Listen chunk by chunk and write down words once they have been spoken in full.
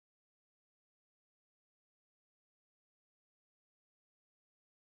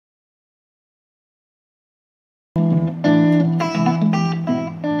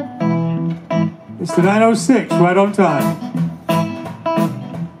It's the 9:06, right on time.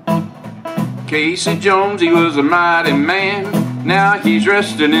 Casey Jones, he was a mighty man. Now he's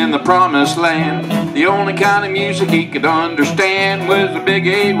resting in the promised land. The only kind of music he could understand was a big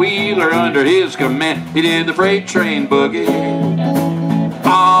 8-wheeler under his command. He did the freight train boogie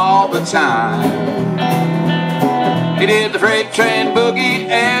all the time. He did the freight train boogie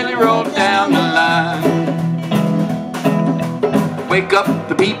and he rolled down the line. Wake up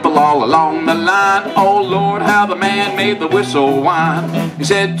the people all along the line. Oh Lord, how the man made the whistle whine. He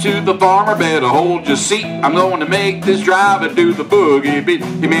said to the farmer, better hold your seat. I'm going to make this driver do the boogie beat.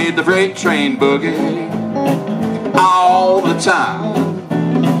 He made the freight train boogie all the time.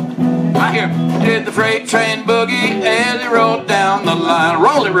 I hear him. Did the freight train boogie and he rolled down the line.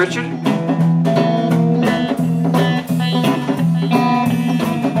 Roll it, Richard.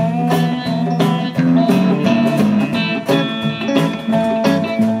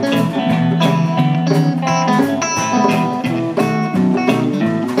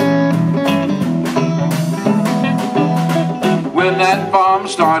 When that farm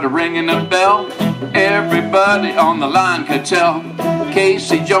started ringing the bell, everybody on the line could tell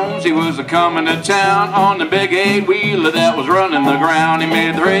Casey Jones, he was a-coming to town on the big 8-wheeler that was running the ground. He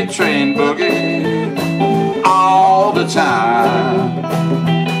made the freight train boogie all the time.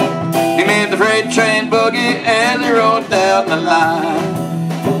 He made the freight train boogie and he rode down the line.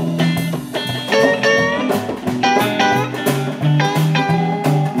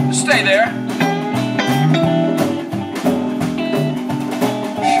 Stay there.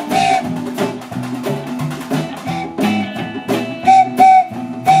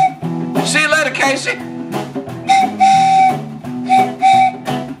 See you later, Casey.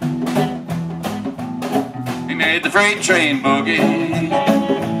 He made the freight train boogie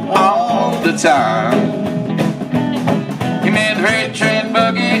all the time. He made the freight train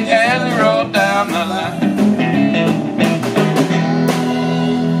boogie as he rolled down the line.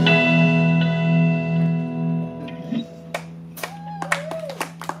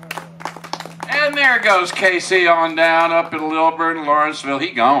 And there goes Casey on down up in Lilburn, Lawrenceville.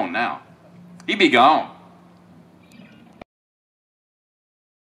 He gone now. He be gone.